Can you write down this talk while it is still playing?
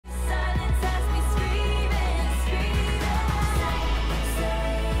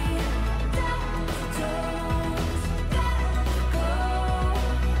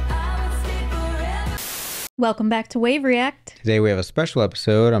Welcome back to Wave React. Today we have a special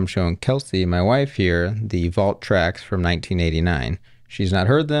episode. I'm showing Kelsey, my wife here, the vault tracks from 1989. She's not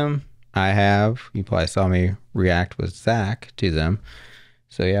heard them. I have. You probably saw me react with Zach to them.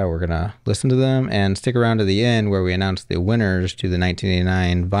 So yeah, we're going to listen to them and stick around to the end where we announce the winners to the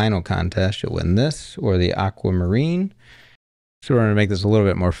 1989 vinyl contest. You'll win this or the Aquamarine. So we're going to make this a little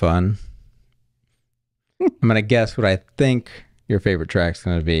bit more fun. I'm going to guess what I think your favorite track's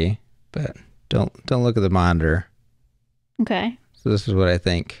going to be, but don't look at the monitor. Okay. So this is what I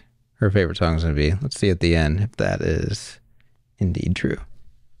think her favorite song is going to be. Let's see at the end if that is indeed true.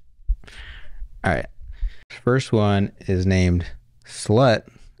 All right. First one is named Slut,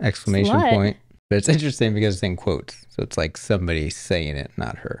 exclamation Slut. point. But it's interesting because it's in quotes. So it's like somebody saying it,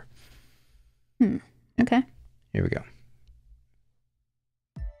 not her. Okay. Here we go.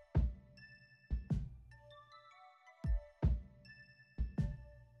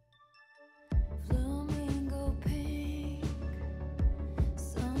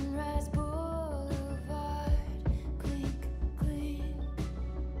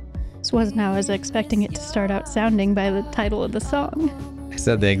 This wasn't how I was expecting it to start out sounding by the title of the song. I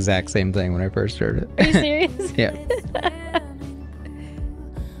said the exact same thing when I first heard it. Are you serious? Yeah.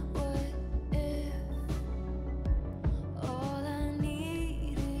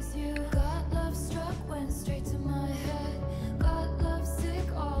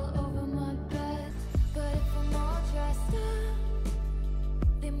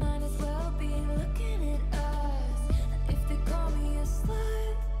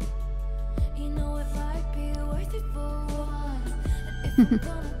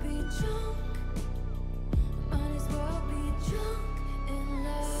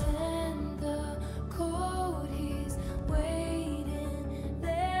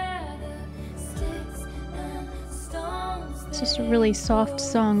 It's just a really soft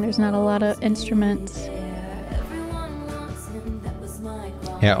song. There's not a lot of instruments.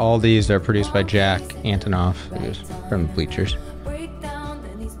 Yeah, all these are produced by Jack Antonoff, who's from Bleachers.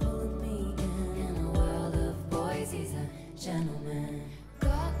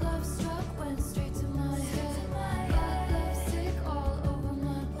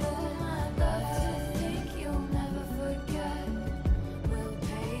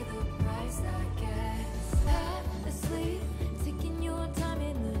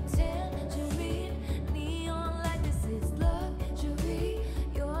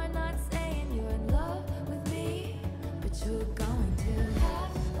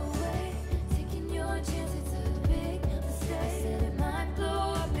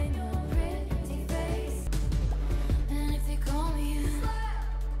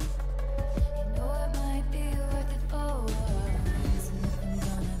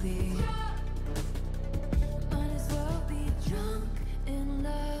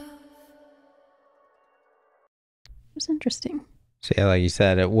 It was interesting. So yeah, like you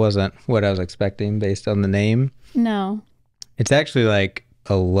said, it wasn't what I was expecting based on the name. No. It's actually like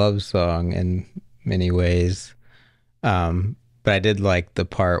a love song in many ways. But I did like the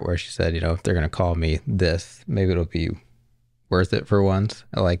part where she said, if they're going to call me this, maybe it'll be worth it for once.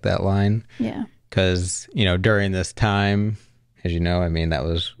 I like that line. Yeah. Because, during this time, as you know, that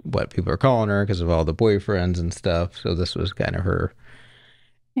was what people are calling her because of all the boyfriends and stuff. So this was kind of her.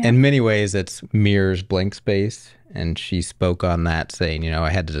 Yeah. In many ways, it's mirrors Blank Space. And she spoke on that saying, I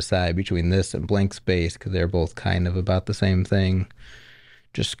had to decide between this and Blank Space because they're both kind of about the same thing,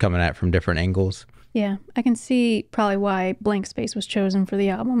 just coming at it from different angles. Yeah, I can see probably why Blank Space was chosen for the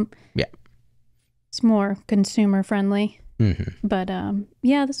album. Yeah. It's more consumer friendly. Mm-hmm. But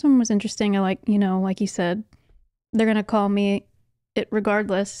yeah, this one was interesting. I like, like you said, they're going to call me it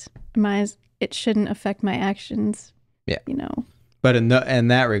regardless. It shouldn't affect my actions. Yeah. But in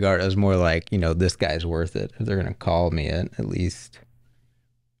that regard, it was more like, this guy's worth it. If they're going to call me it, at least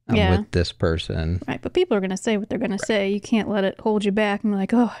I'm with this person. Right. But people are going to say what they're going to say. You can't let it hold you back and be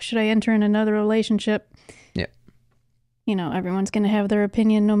like, oh, should I enter in another relationship? Yeah. Everyone's going to have their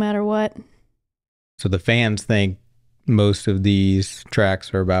opinion no matter what. So the fans think most of these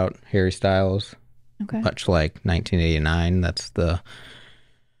tracks are about Harry Styles. Okay. Much like 1989. That's the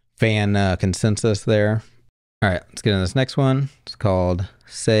fan consensus there. All right, let's get into this next one. It's called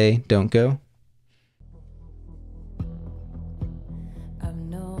Say Don't Go. I've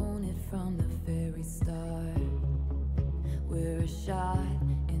known it from the very start. We're a shot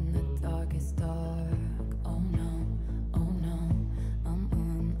in the darkest dark. Oh no,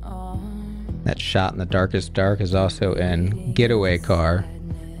 I'm unarmed. That Shot in the Darkest Dark is also in Getaway Car,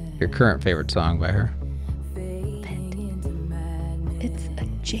 your current favorite song by her. It's a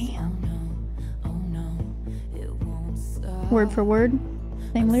jam. Word for word,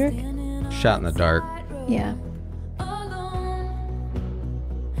 same lyric. Shot in the Dark Yeah. alone.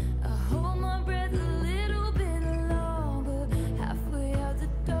 I hold my breath a little bit longer, halfway out the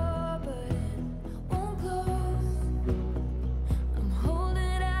door, but it won't close. I'm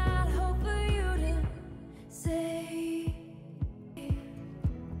holding out hope for you to say,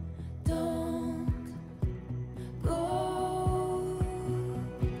 don't go.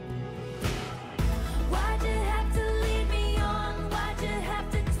 Why'd you have to lead me on? Why'd you have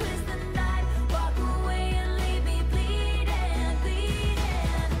to twist the knife? Walk away and leave me bleeding,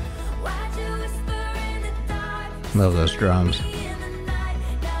 bleeding. Why'd you whisper in the dark? Love those drums. In the night,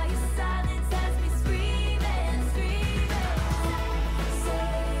 now your silence has me screaming, screaming.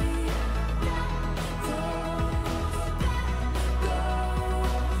 Say, don't go.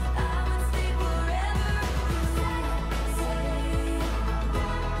 I would stay forever. Say,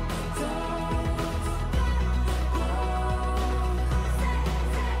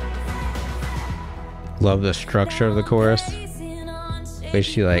 Love the structure of the chorus. Way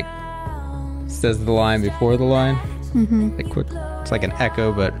she like says the line before the line. Mm-hmm. Like quick, it's like an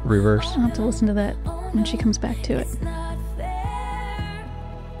echo but reverse. I'll have to listen to that when she comes back to it. It's not fair,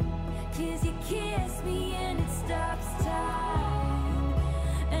 'cause you kiss me and it stops time,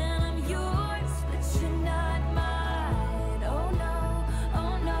 and I'm yours, but you're not mine.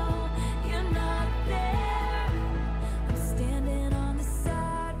 Oh no, you're not there. I'm standing on the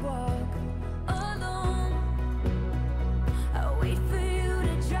sidewalk alone. I wait for you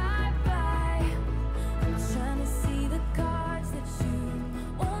to drive by. I'm trying to see the cards that you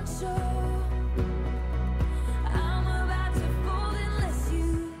won't show. I'm about to fold unless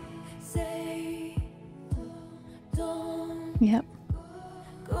you say, don't Yep.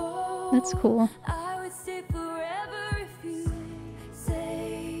 go. That's cool. I would stay forever if you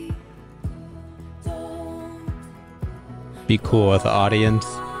say, don't. Be cool with the audience.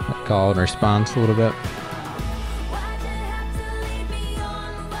 Call and response a little bit. Why'd you have to lead me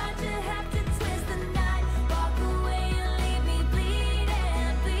on? Why'd you have to twist the knife? Walk away and leave me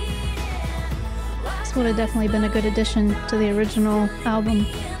bleeding, bleeding. This would have definitely been a good addition to the original album. In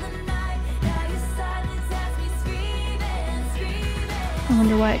the night, now your silence has me screaming, screaming. I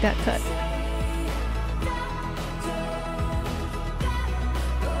wonder why it got cut.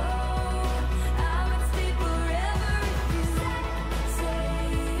 I would stay forever if you say,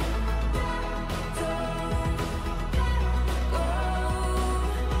 don't go.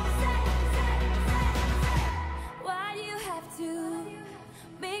 Why do you have to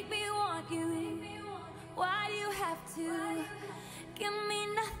make me want you? Why do you have to give me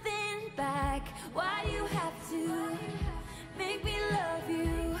nothing back? Why do you have to make me love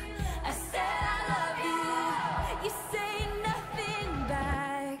you? I said I love you. You say nothing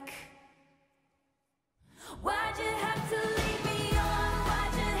back. Why'd you have to lead me on?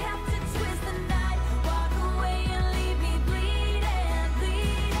 Why'd you have to twist the knife? Walk away and leave me bleeding,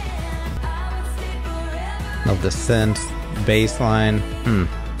 bleeding. I would stay forever. Love the synth, bass line.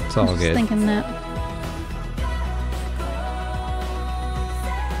 It's all Just good. thinking that.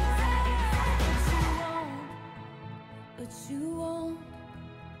 But you won't.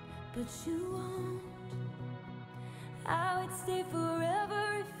 But you won't. I would stay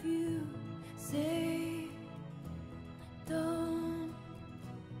forever if you say, don't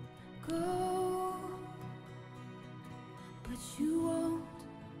go. But you won't.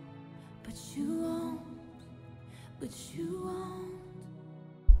 But you won't. But you won't.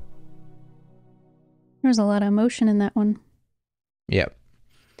 There's a lot of emotion in that one. Yep.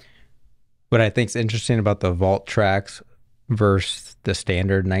 What I think's interesting about the vault tracks versus the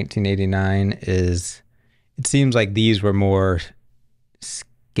standard 1989 is it seems like these were more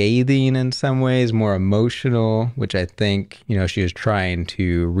scathing in some ways, more emotional, which I think, you know, she was trying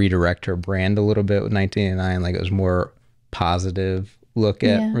to redirect her brand a little bit with 1989. Like it was more positive look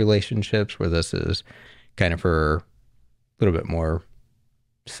at Yeah. relationships, where this is kind of her a little bit more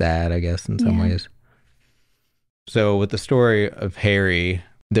sad, I guess, in some Yeah. ways. So with the story of Harry,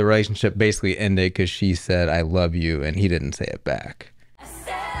 the relationship basically ended because she said, "I love you," and he didn't say it back. I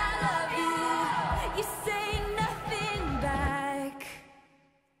said I love you. You say nothing back.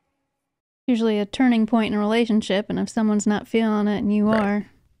 Usually a turning point in a relationship, and if someone's not feeling it and you Right. are,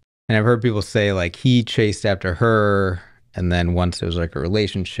 And I've heard people say like he chased after her, and then once it was like a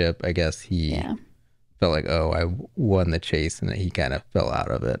relationship, I guess he yeah. felt like, oh, I won the chase, and that he kind of fell out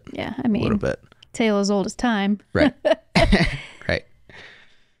of it Yeah. I a little mean, bit. tale as old as time. Right. Right.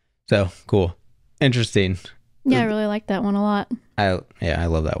 So cool. Interesting. Yeah, I really like that one a lot. I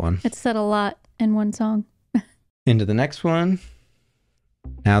love that one. It said a lot in one song. Into the next one.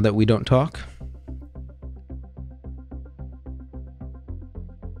 Now That We Don't Talk.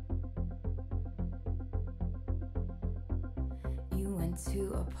 went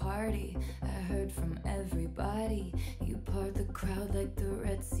to a party. I heard from everybody. You part the crowd like the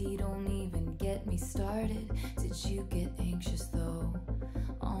Red Sea. Don't even get me started. Did you get anxious though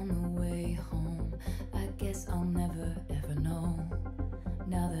on the way home? I guess I'll never ever know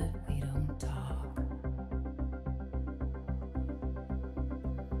now that we don't talk.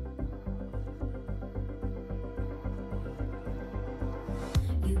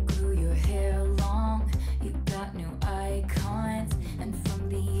 You grew your hair long, you got new icons, and from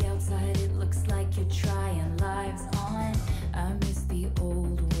the outside it looks like you're trying lives on. I miss the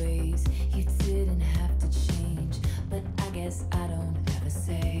old ways, you didn't have to change, but I guess I don't have a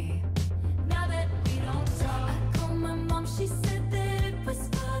say. Now that we don't talk, I called my mom, she said that it was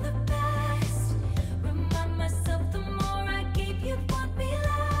for the best. Remind myself the more I gave you want me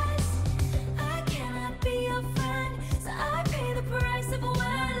less. I cannot be your friend, so I pay the price of what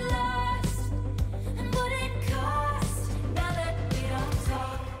I lost and what it cost. Now that we don't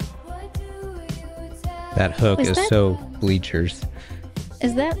talk, what do you tell? That hook Is is that- so Bleachers.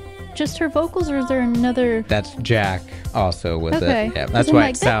 Is that just her vocals, or is there another? That's Jack also with Okay. it. Yeah, 'Cause that's I'm why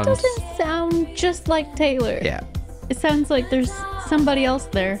like, it sounds. That doesn't sound just like Taylor. Yeah, It sounds like there's somebody else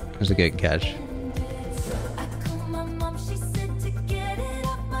there. it was a good catch. I called my mom, she said to get it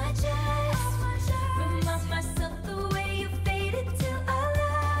off my chest. Remind myself the way you faded till I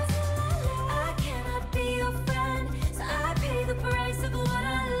left. I cannot be your friend, so I pay the price of what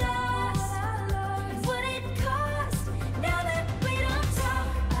I lost and what it cost. Now that we don't talk,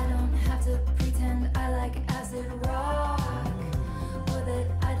 I don't have to pretend I like acid rock, or that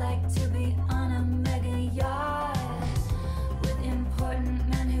I'd like to be on a mega yacht with important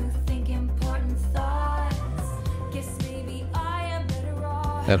men who think important thoughts. Guess maybe I am better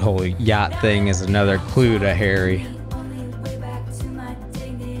off. That whole yacht thing is another clue to Harry. The only way back to my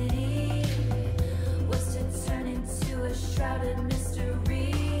dignity was to turn into a shrouded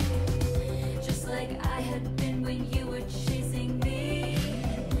mystery, just like I had been when you were chasing me.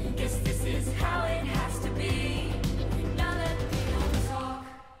 Guess this is how it has to be. Now that we don't talk.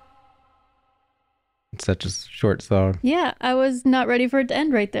 It's such a short song. Yeah, I was not ready for it to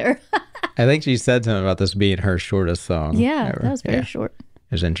end right there. I think she said something about this being her shortest song. Yeah, ever. that was very Yeah, short.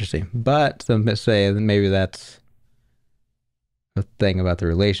 It was interesting. But some say that maybe that's a thing about the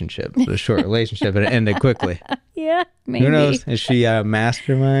relationship. It was a short relationship and it ended quickly. Yeah, maybe. Who knows? Is she a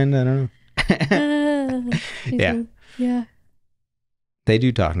mastermind? I don't know. She's Yeah. Yeah. They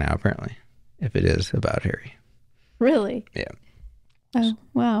do talk now, apparently, if it is about Harry. Really? Yeah. Oh,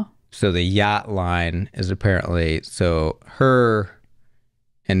 wow. So the yacht line is apparently, so her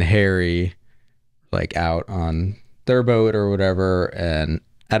and Harry like out on their boat or whatever, and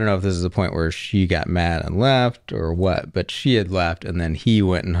I don't know if this is the point where she got mad and left or what, but she had left and then he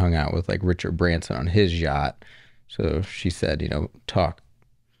went and hung out with like Richard Branson on his yacht. So she said, you know, talk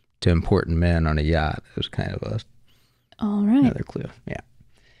to important men on a yacht. It was kind of All right. another clue. Yeah.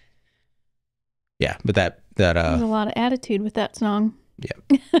 Yeah, but that There's a lot of attitude with that song.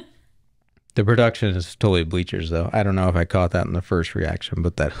 the production is totally Bleachers, though. I don't know if I caught that in the first reaction,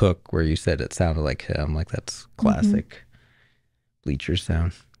 but that hook where you said it sounded like him, like that's classic Bleachers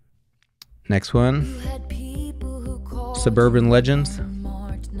sound. Next one, You had people who called Suburban you Legends.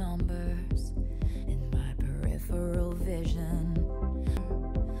 unmarked numbers in my peripheral vision,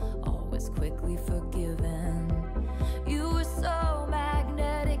 always quickly forgiven. You were so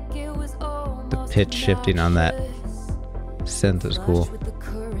magnetic, it was almost pitch shifting on that obnoxious. synth is cool. Flush with the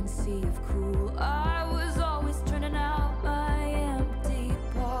currency of cool. I was always turning out my empty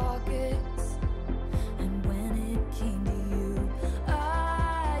pockets. And when it came to you,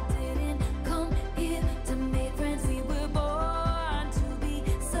 I didn't come here to make friends. We were born to be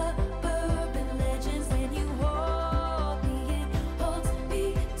suburban legends. When you hold me, it holds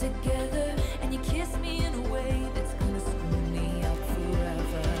me together. And you kiss me in a way that's gonna screw me up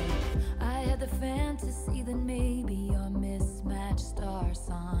forever. I had the fantasy that maybe our mismatched star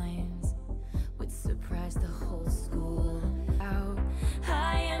signs would surprise the whole school out.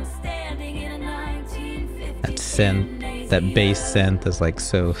 I am standing in a 1950s That synth, that bass synth is like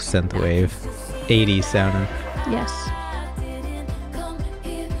so synthwave, 80s sounding, Yes.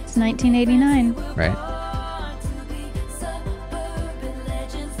 It's 1989. right?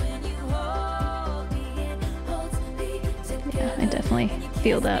 Yeah, I definitely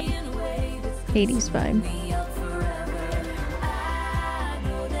feel that 80s vibe.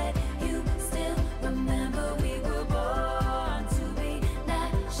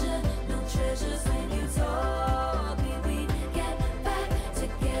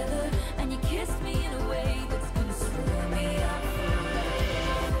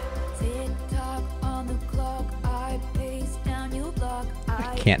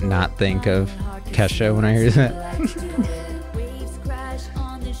 I can't not think of Kesha when I hear that.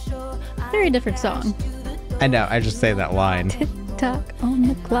 Very different song. I know, I just say that line. Tick tock on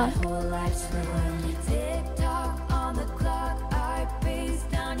the clock.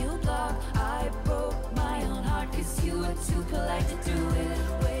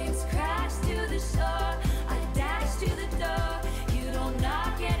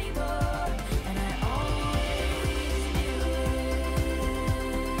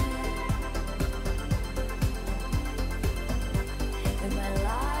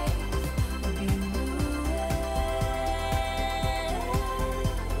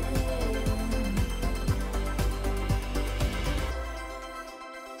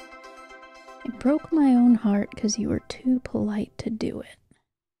 Broke my own heart because you were too polite to do it.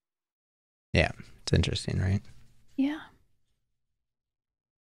 Yeah, it's interesting, right? Yeah.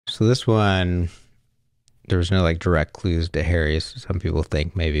 So this one, there was no like direct clues to Harry. So some people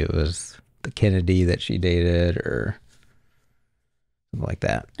think maybe it was the Kennedy that she dated or something like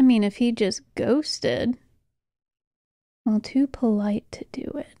that. I mean, if he just ghosted, well, too polite to do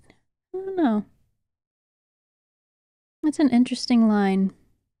it. I don't know. That's an interesting line.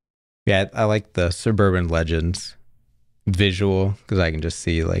 Yeah, I like the Suburban Legends visual because I can just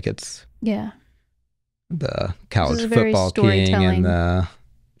see like it's Yeah. the college This is very football king storytelling. and the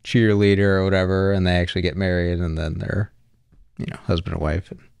cheerleader or whatever, and they actually get married, and then they're, you know, husband and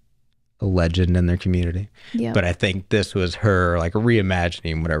wife and a legend in their community. Yeah. But I think this was her like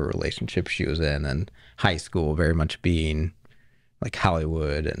reimagining whatever relationship she was in high school, very much being like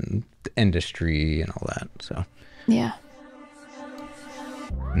Hollywood and the industry and all that. So, Yeah.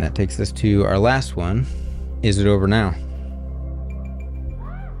 and that takes us to our last one. Is it over now?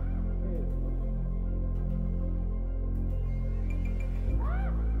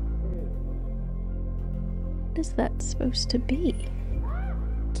 What is that supposed to be?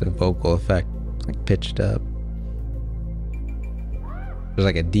 It's a vocal effect, it's like pitched up. There's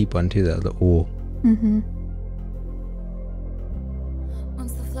like a deep one too, though. The ooh. Mm-hmm.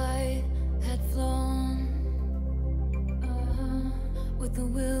 Once the flight had flown, with the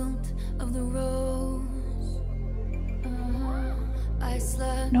wilt of the rose, I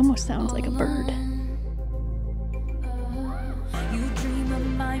slept. It almost sounds like a bird. You dream of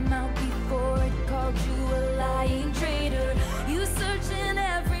my mouth before it called you a lying traitor. You search in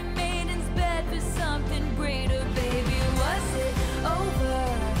every maiden's bed for something greater, baby. Was it over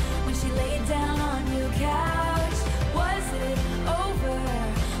when she laid down on your couch? Was it over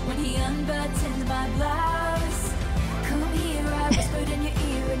when he unbuttoned my blouse? Come here, I whispered in your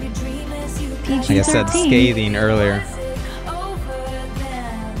ear, and your dream as you Like I said, PG-13. scathing earlier. Was it over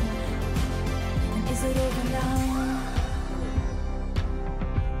then? And is it over now?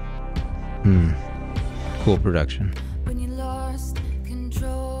 Cool production. When you lost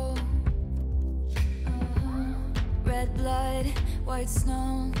control, red blood, white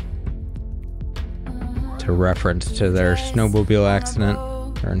snow. To reference to their snowmobile accident,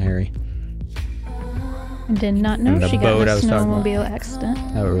 her and Harry. I did not know And the she got boat in I a was talking about. snowmobile accident.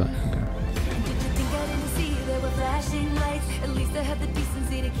 Oh, really? Okay. Did you think I didn't see there were flashing lights? At least I had the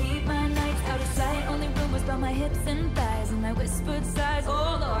decency to keep my nights out of sight. Only rumors about my hips and thighs and my whispered sighs.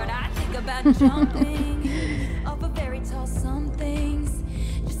 Oh Lord, I think about jumping off of very tall somethings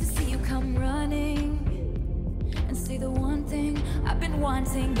just to see you come running and say the one thing I've been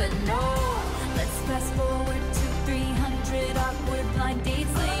wanting, but no. Let's fast forward to 300 awkward blind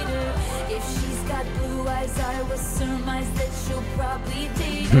dates later. If she's got blue eyes, I will surmise that she'll probably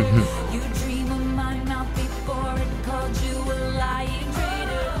date her. You dream of my mouth before it called you a lying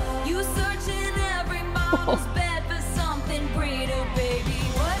traitor. You search in every mom's bed for something greater, baby.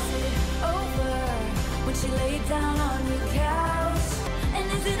 Was it over when she laid down on your couch? And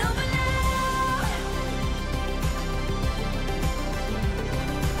is it over now?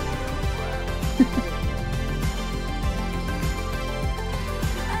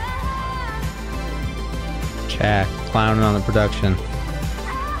 Jack clowning on the production.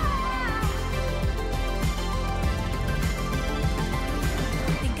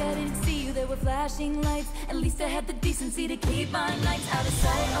 Think I didn't see you, there were flashing lights. At least I had the decency to keep my nights out of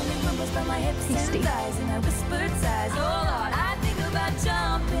sight. Only rumors about my hips Tasty. and thighs, and I whispered sighs. Oh Lord, I think about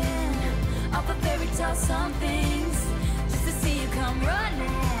jumping off of fairy tale somethings just to see you come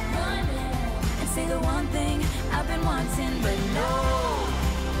running, and say the one thing I've been wanting, but no.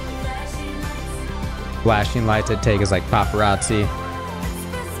 Flashing lights. Flashing lights that take us like paparazzi. Let's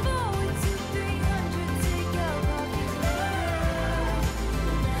fast forward to 300, take out coffee love.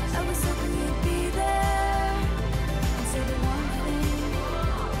 I was hoping you'd be there and say the one thing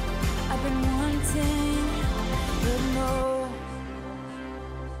I've been wanting, but no.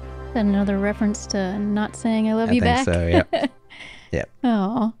 that another reference to not saying I love I you think back? so, yep. Yep.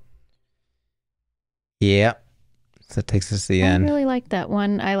 Oh, Yep. So that takes us to the I end. really liked that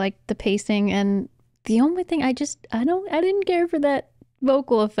one. I liked the pacing, and the only thing I didn't care for that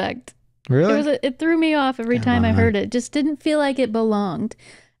vocal effect. Really? It threw me off every time I on. heard it. Just didn't feel like it belonged.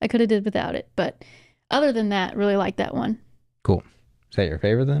 I could have did without it, but other than that, really liked that one. Cool. Is that your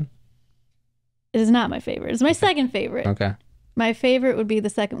favorite then? It is not my favorite. It's my second favorite. Okay. My favorite would be the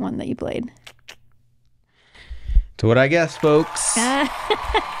second one that you played. So what I guess, folks.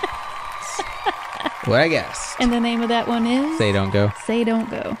 What I guess. And the name of that one is? Say Don't Go. Say Don't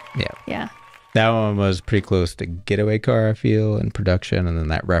Go. Yeah. Yeah. That one was pretty close to Getaway Car, I feel, in production, and then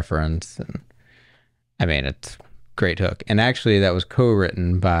that reference. And I mean, it's a great hook. And actually, that was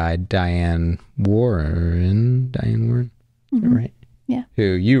co-written by Diane Warren. Diane Warren? Is that right? Yeah. Who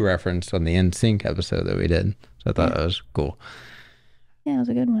you referenced on the NSYNC episode that we did. So I thought that was cool. Yeah, it was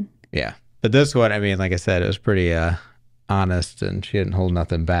a good one. Yeah. But this one, I mean, like I said, it was pretty honest, and she didn't hold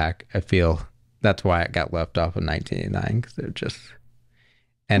nothing back. I feel that's why it got left off in 1989, because they're just...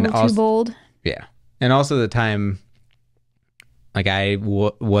 And a little also, too bold. Yeah. And also the time, like I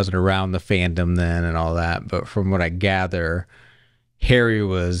wasn't around the fandom then and all that, but from what I gather, Harry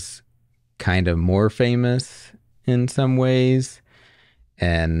was kind of more famous in some ways.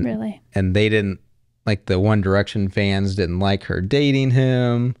 And Really? And they didn't, like the One Direction fans didn't like her dating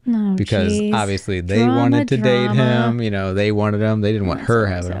him No, because geez. obviously they Drama, wanted to date drama. him. You know, they wanted him. They didn't want her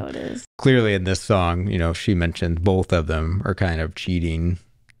That's having how him. it is. Clearly in this song, you know, she mentioned both of them are kind of cheating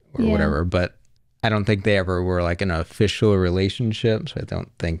or Yeah. whatever, but I don't think they ever were like in an official relationship. So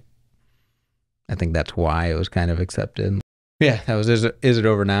I think that's why it was kind of accepted. Yeah, that was Is It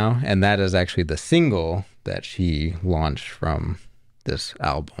Over Now? And that is actually the single that she launched from this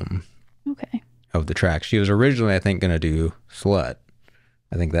album Okay. of the tracks. She was originally, I think, going to do Slut.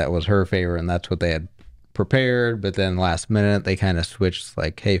 I think that was her favorite, and that's what they had prepared. But then last minute, they kind of switched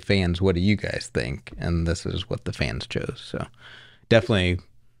like, hey, fans, what do you guys think? And this is what the fans chose. So definitely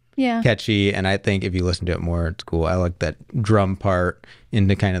Yeah. catchy. And I think if you listen to it more, it's cool. I like that drum part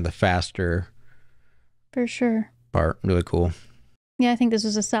into kind of the faster For sure. part. Really cool. Yeah, I think this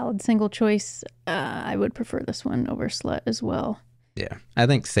was a solid single choice. I would prefer this one over Slut as well. Yeah. I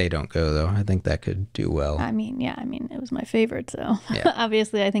think Say Don't Go, though. I think that could do well. I mean, it was my favorite, so Yeah.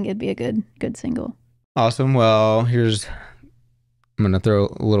 obviously I think it'd be a good single. Awesome. Well, I'm going to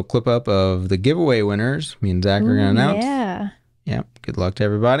throw a little clip up of the giveaway winners. Me and Zach are going to announce. Yeah. Yep. Good luck to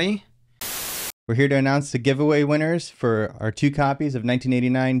everybody. We're here to announce the giveaway winners for our 2 copies of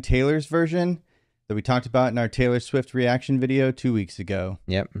 1989 Taylor's version that we talked about in our Taylor Swift reaction video 2 weeks ago.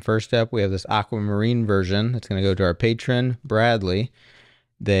 Yep. And first up, we have this aquamarine version. That's going to go to our patron, Bradley.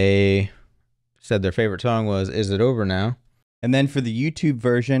 They said their favorite song was Is It Over Now? And then for the YouTube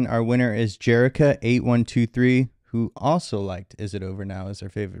version, our winner is Jerica8123, who also liked Is It Over Now as their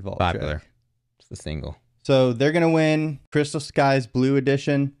favorite vault Popular. track. It's the single. So they're going to win Crystal Skies Blue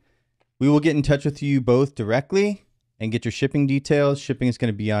Edition. We will get in touch with you both directly and get your shipping details. Shipping is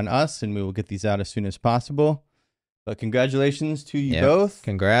going to be on us, and we will get these out as soon as possible. But congratulations to you Yep. both.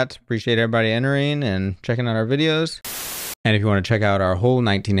 Congrats. Appreciate everybody entering and checking out our videos. And if you want to check out our whole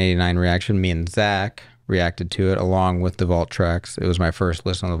 1989 reaction, me and Zach reacted to it along with the vault tracks. It was my first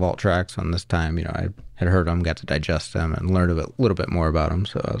listen on the vault tracks on this time. You know, I had heard them, got to digest them, and learned a little bit more about them.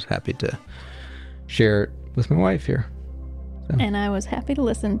 So I was happy to share it with my wife here. And I was happy to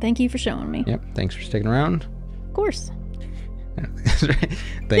listen. Thank you for showing me. Yep. Thanks for sticking around. Of course.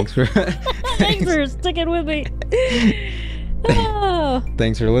 Thanks for Thanks for sticking with me. Oh,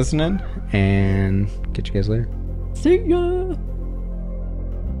 thanks for listening, and catch you guys later. see ya.